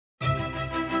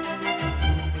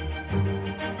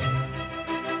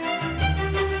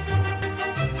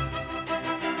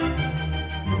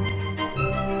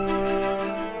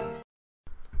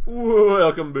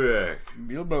Welcome back.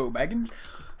 Bilbo Baggins.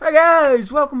 Hi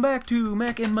guys, welcome back to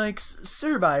Mack and Mike's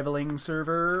survivaling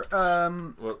server.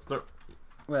 Well, it's not.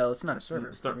 Well, it's not a server.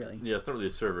 It's not really. Yeah, it's not really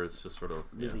a server. It's just sort of.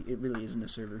 Really, it really isn't a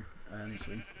server.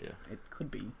 Honestly. Yeah. It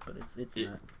could be, but it's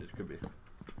not. It could be.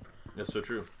 That's so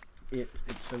true.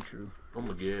 It's so true. Oh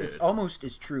my god. It's almost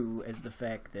as true as the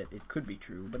fact that it could be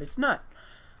true, but it's not.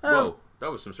 Whoa,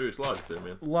 that was some serious logic there,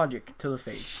 man. Logic to the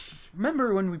face.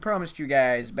 Remember when we promised you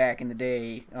guys back in the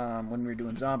day, when we were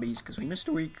doing zombies, because we missed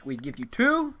a week, we'd give you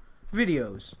 2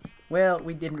 videos. Well,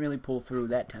 we didn't really pull through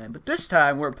that time, but this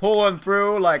time we're pulling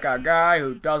through like a guy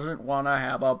who doesn't want to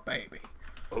have a baby.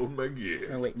 Oh my god.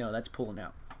 Oh wait, no, that's pulling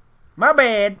out. My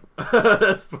bad.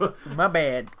 My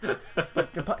bad.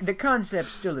 But the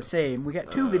concept's still the same. We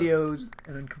got 2 videos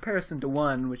in comparison to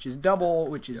 1, which is double,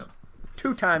 which is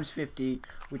 2 times 50,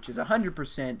 which is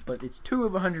 100%, but it's 2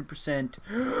 of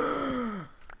 100%.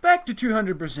 Back to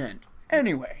 200%.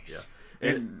 Anyways. Yeah.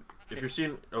 And if you're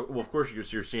seeing, well, of course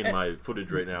you're seeing my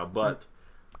footage right now, but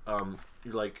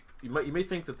you're like, you may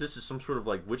think that this is some sort of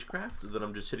like witchcraft, that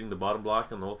I'm just hitting the bottom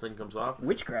block and the whole thing comes off.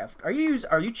 Witchcraft? Are you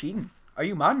cheating? Are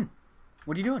you modding?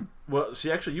 What are you doing? Well,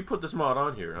 see, actually, you put this mod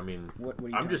on here. I mean, what are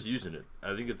you I'm doing? just using it.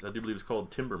 I do believe it's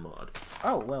called Timber Mod.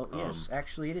 Oh, well, yes,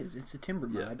 actually it is. It's a timber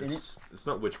mod, and it's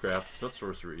not witchcraft, it's not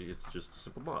sorcery, it's just a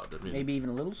simple mod. I mean, maybe even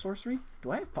a little sorcery?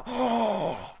 Do I have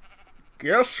Oh!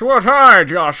 Guess what I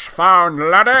just found,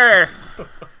 laddie?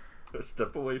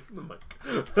 Step away from the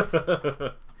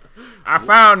mic. I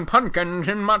found pumpkins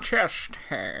in my chest.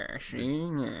 See?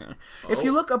 Yeah. If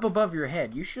you look up above your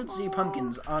head, you should see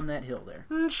pumpkins on that hill there.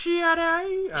 I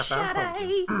found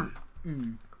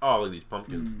pumpkins. Oh, look at these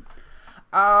pumpkins.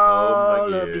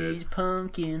 All of these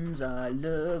pumpkins I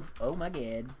love. Oh my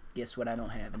god. Guess what? I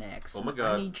don't have an axe. Oh my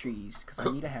god. I need trees, because I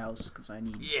need a house, because I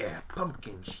need... Yeah,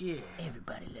 pumpkins, yeah.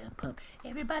 Everybody loved pumpkins.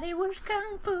 Everybody was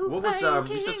kung fu What was,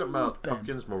 fighting. you said something about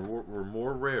pumpkins were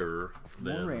more rare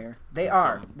than... More rare. They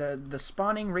are. The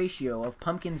spawning ratio of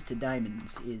pumpkins to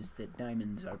diamonds is that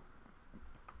diamonds are...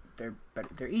 They're better.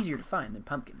 They're easier to find than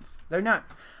pumpkins. They're not...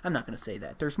 I'm not going to say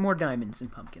that. There's more diamonds than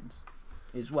pumpkins.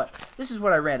 This is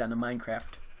what I read on the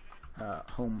Minecraft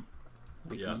home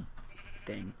wiki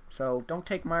thing. So don't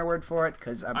take my word for it,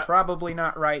 because I'm probably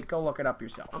not right. Go look it up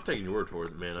yourself. I'm taking your word for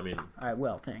it, man. I mean... I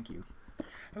will, thank you.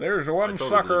 There's one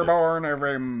sucker born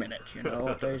every minute, you know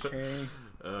what they say?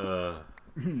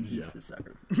 He's the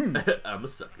sucker. I'm a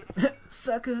sucker.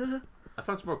 Sucker! I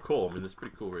found some more coal. I mean, this is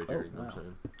pretty cool right here. You know what I'm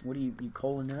saying? What are you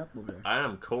coaling it up over there? I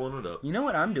am coaling it up. You know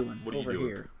what I'm doing What are you over doing?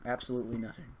 here? Absolutely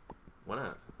nothing. Why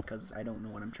not? Because I don't know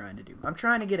what I'm trying to do. I'm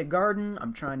trying to get a garden.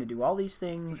 I'm trying to do all these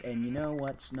things, and you know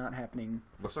what's not happening?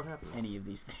 What's not happening? Any of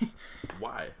these things.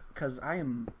 Why? Because I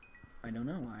don't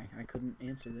know why. I couldn't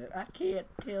answer that. I can't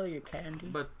tell you, Candy.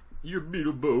 But you're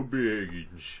Bilbo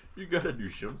Baggins. You gotta do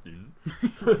something.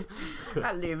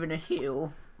 I live in a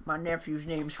hill. My nephew's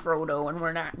name's Frodo, and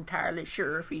we're not entirely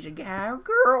sure if he's a guy or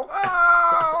girl.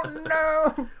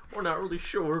 Oh, no! We're not really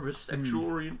sure of his sexual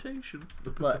orientation.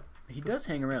 But he does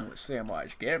hang around with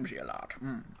Samwise Gamgee a lot.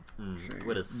 Sure.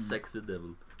 What a sexy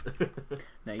devil.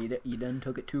 Now you done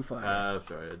took it too far.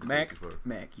 Sorry. I did Mac, it too far.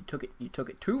 Mac, you took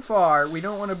it too far. We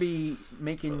don't want to be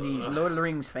making these Lord of the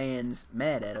Rings fans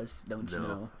mad at us, don't you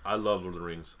know? I love Lord of the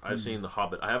Rings. I've seen The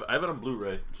Hobbit. I have it on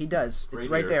Blu-ray. He does. It's Right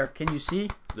right here. there. Can you see?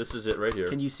 This is it right here.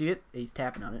 Can you see it? He's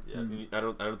tapping on it. Yeah, I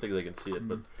don't think they can see it,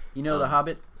 but You know The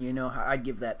Hobbit? You know how I'd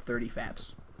give that 30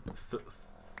 faps.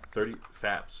 30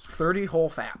 faps. 30 whole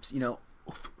faps, you know.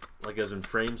 Like as in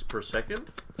frames per second?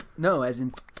 No, as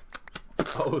in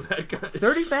Oh, that guy.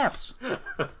 30 faps.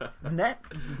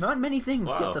 Not many things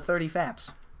Wow. get the 30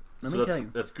 faps. Let me tell you.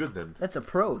 That's good then. That's a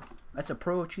pro. That's a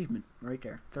pro achievement right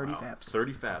there. 30 faps.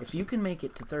 30 faps. If you can make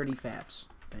it to 30 faps,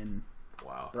 then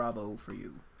Wow. bravo for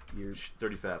you. You're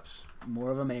 30 faps. more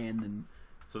of a man than...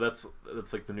 So that's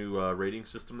like the new rating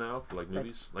system now for like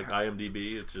movies, like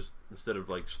IMDb. It's just instead of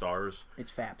like stars, It's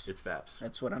faps. it's faps.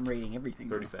 That's what I'm rating everything.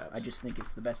 30 now. faps. I just think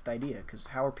it's the best idea, because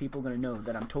how are people going to know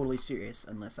that I'm totally serious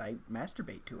unless I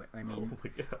masturbate to it? I mean, Oh my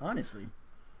god! honestly.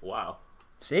 Wow,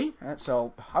 See?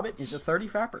 So Hobbit is a 30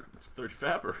 fapper. it's a 30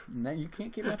 fapper. Now you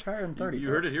can't get much higher than 30. You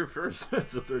heard it here first.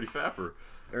 That's a 30 fapper.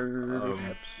 30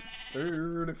 faps.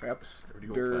 30 faps. 30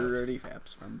 whole 30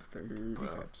 faps from 30 Wow.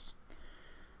 faps.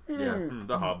 Yeah,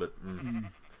 The Hobbit.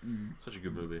 Such a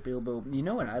good movie. Bilbo. You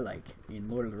know what I like in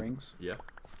Lord of the Rings? Yeah,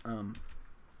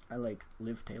 I like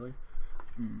Liv Taylor.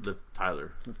 Liv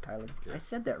Tyler. Liv Tyler. Yeah. I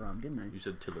said that wrong, didn't I? You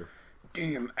said Tiller.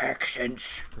 Damn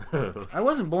accents. I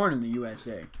wasn't born in the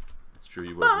USA. It's true.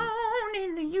 You wasn't. Born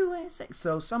in the USA.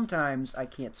 So sometimes I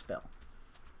can't spell.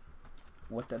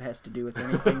 what that has to do with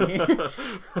anything here.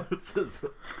 It's just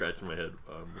scratching my head.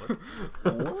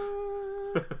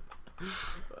 What?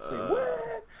 Say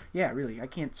what? Yeah, really, I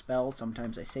can't spell.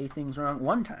 Sometimes I say things wrong.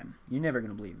 One time, you're never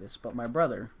going to believe this, but my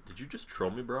brother... Did you just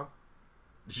troll me, bro?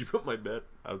 Did you put my bed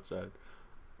outside?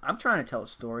 I'm trying to tell a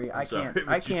story. I can't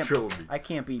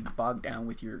be bogged down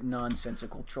with your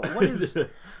nonsensical troll.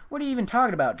 What are you even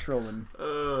talking about, trolling?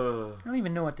 I don't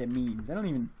even know what that means. I don't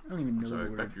even know sorry, the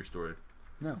word. back to your story.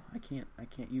 No, I can't.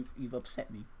 You've upset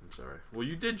me. I'm sorry. Well,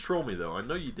 you did troll me though. I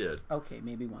know you did. Okay,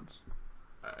 maybe once.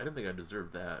 I didn't think I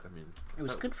deserved that. I mean, It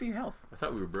was good for your health. I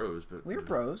thought we were bros, but We were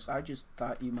bros. I just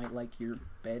thought you might like your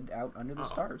bed out under the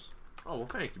stars. Oh well,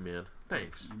 thank you, man.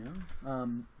 Thanks. You know,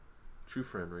 True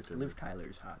friend, right there. Liv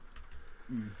Tyler's hot.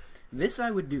 This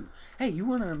I would do. Hey, you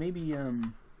wanna maybe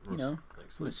you know,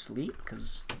 sleep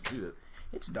because Let's do it.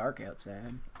 it's dark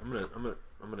outside. I'm gonna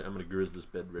grizz this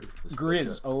bed ready.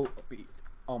 Grizz. Oh,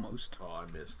 almost. Oh, I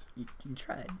missed. You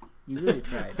tried. You really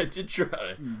tried. I did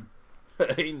try.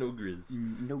 Ain't no grizz.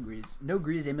 No Grizz. No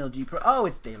Grizz MLG Pro. Oh,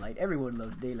 it's daylight. Everyone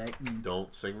loves daylight.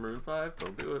 Don't sing Maroon 5.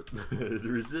 Don't do it.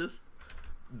 Resist.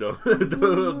 Don't do it.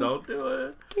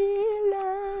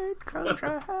 Daylight, 'cause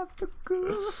I have to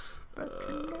go.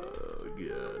 Oh,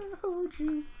 God. Hold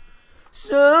you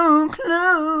so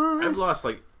close. I've lost,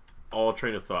 like, all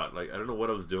train of thought. Like, I don't know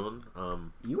what I was doing.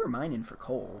 You were mining for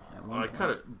coal at one I point.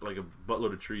 cut like a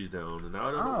buttload of trees down, and now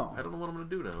I don't know. I don't know what I'm gonna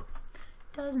do now.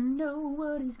 Doesn't know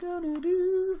what he's gonna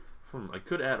do. I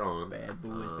could add on. Bad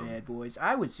boys, bad boys.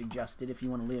 I would suggest it if you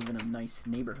want to live in a nice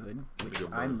neighborhood, which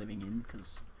I'm living in,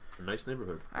 because a nice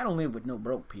neighborhood. I don't live with no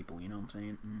broke people. You know what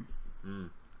I'm saying?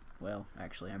 Well,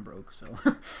 actually, I'm broke, so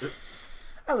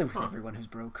I live with everyone who's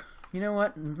broke. You know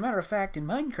what? Matter of fact, in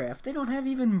Minecraft, they don't have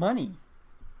even money.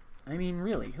 I mean,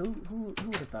 really, who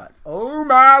would have thought? Oh,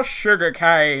 my sugar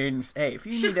canes. Hey, if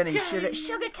you need any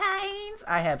sugar canes,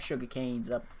 I have sugar canes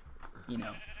up. You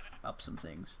know, up some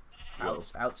things,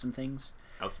 out some things.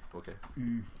 Okay.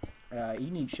 You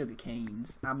need sugar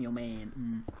canes. I'm your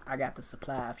man. I got the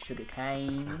supply of sugar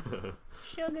canes.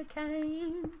 Sugar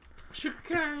cane. Sugar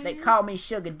cane. They call me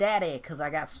Sugar Daddy because I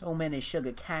got so many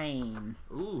sugar cane.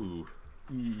 Ooh.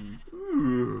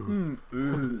 Ooh.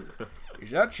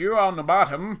 Is that you on the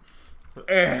bottom?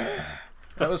 That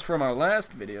was from our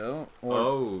last video.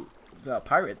 Oh. The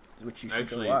pirate, which you should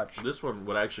actually, go watch. This one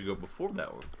would actually go before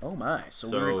that one. Oh my!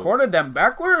 So We recorded them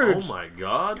backwards. Oh my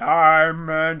God! Time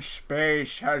and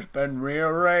space has been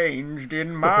rearranged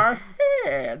in my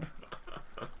head.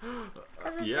 Cause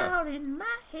it's all in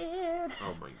my head.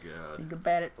 Oh my God! Think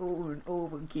about it over and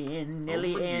over again.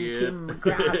 Nelly and Tim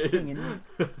McGraw singing.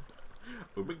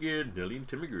 Oh my God, Nelly and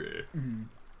Tim McGraw.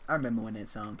 I remember when that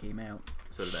song came out.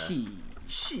 So did I.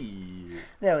 She.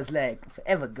 That was like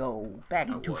forever ago, back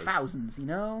in That 2000s, you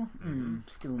know?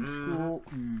 Still in school,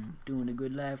 doing a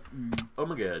good life, Oh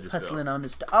my God! Just hustling on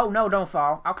the Oh, no, don't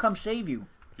fall. I'll come save you.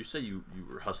 You say you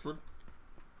were hustling?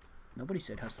 Nobody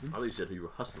said hustling. I thought you said you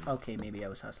were hustling. Okay, maybe I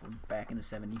was hustling back in the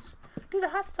 70s. Do the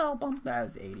hustle bump. That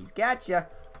was the 80s. Gotcha.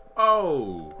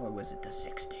 Oh. Or was it the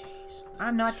 60s?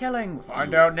 I'm not telling.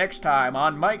 Find out next time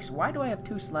on Mike's. Why do I have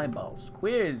 2 slime balls?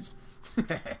 Quiz.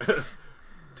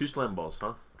 2 slime balls,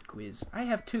 huh? Quiz. I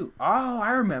have 2. Oh,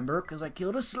 I remember, because I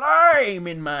killed a slime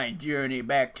in my journey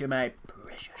back to my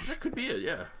precious. That could be it,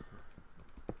 yeah.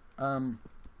 Am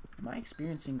I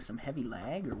experiencing some heavy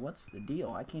lag, or what's the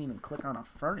deal? I can't even click on a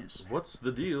furnace. What's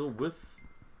the deal with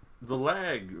the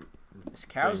lag? This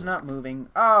cow's not moving.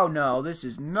 Oh, no, this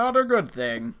is not a good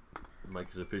thing. Mike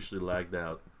is officially lagged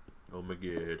out. Oh my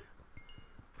God.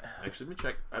 Actually, let me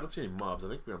check. I don't see any mobs. I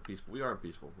think we're on peaceful. We are on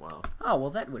peaceful. Wow. Oh,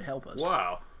 well, that would help us.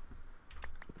 Wow.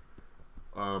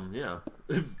 Yeah.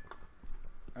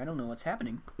 I don't know what's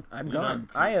happening. I'm gone.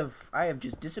 I have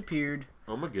just disappeared.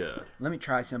 Oh my God. Let me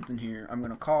try something here. I'm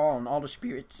going to call on all the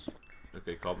spirits.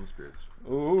 Okay, call them spirits.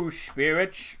 Oh,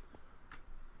 spirits.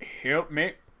 Help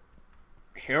me.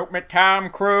 Help me, Tom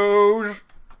Cruise.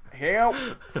 Help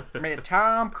me,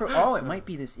 Tom Cruise. Oh, it might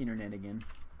be this internet again.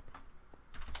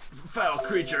 Foul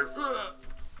creature. Ugh.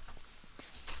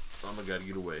 Oh my God,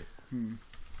 get away.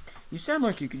 You sound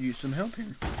like you could use some help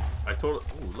here. I told.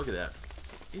 Oh, look at that.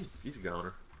 He's a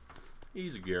goner.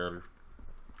 He's a goner.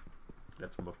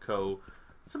 That's a macaw.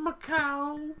 It's a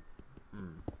macaw.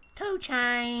 Toe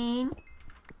chain.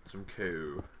 Some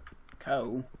cow.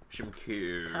 Co. Some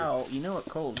cow. Cow. You know what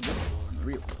coal's good for in the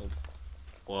real world.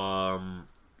 What?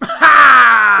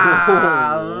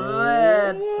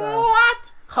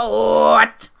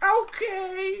 What?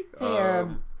 Okay. Hey,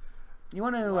 you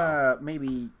want to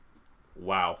maybe?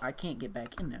 Wow. I can't get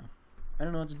back in now. I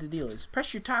don't know what the deal is.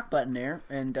 Press your talk button there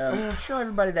and show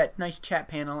everybody that nice chat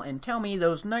panel and tell me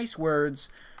those nice words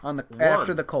on the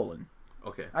after the colon.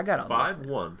 Okay. I got all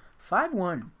 5-1.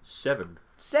 5-1. 7.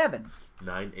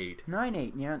 9-8.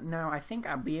 9-8. Yeah. Now I think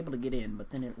I'll be able to get in,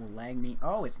 but then it will lag me.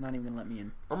 Oh, it's not even gonna let me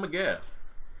in. Oh my god.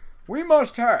 We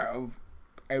must have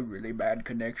a really bad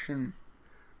connection.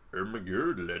 Oh my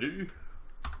god, laddie.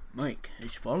 Mike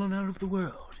has fallen out of the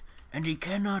world, and he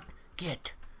cannot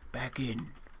get back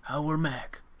in. How will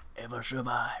Mac ever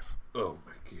survive? Oh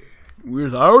my god.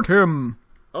 Without him.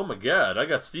 Oh my god, I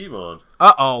got Steve on.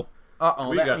 Uh-oh.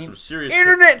 We got some serious...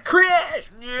 Internet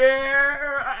crash!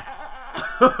 Yeah!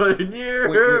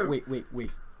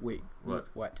 Wait.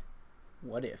 What?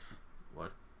 What if?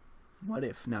 What? What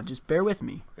if? Now just bear with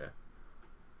me. Okay.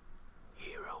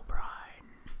 Hero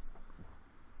Brine.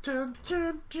 Dun,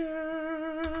 dun,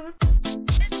 dun.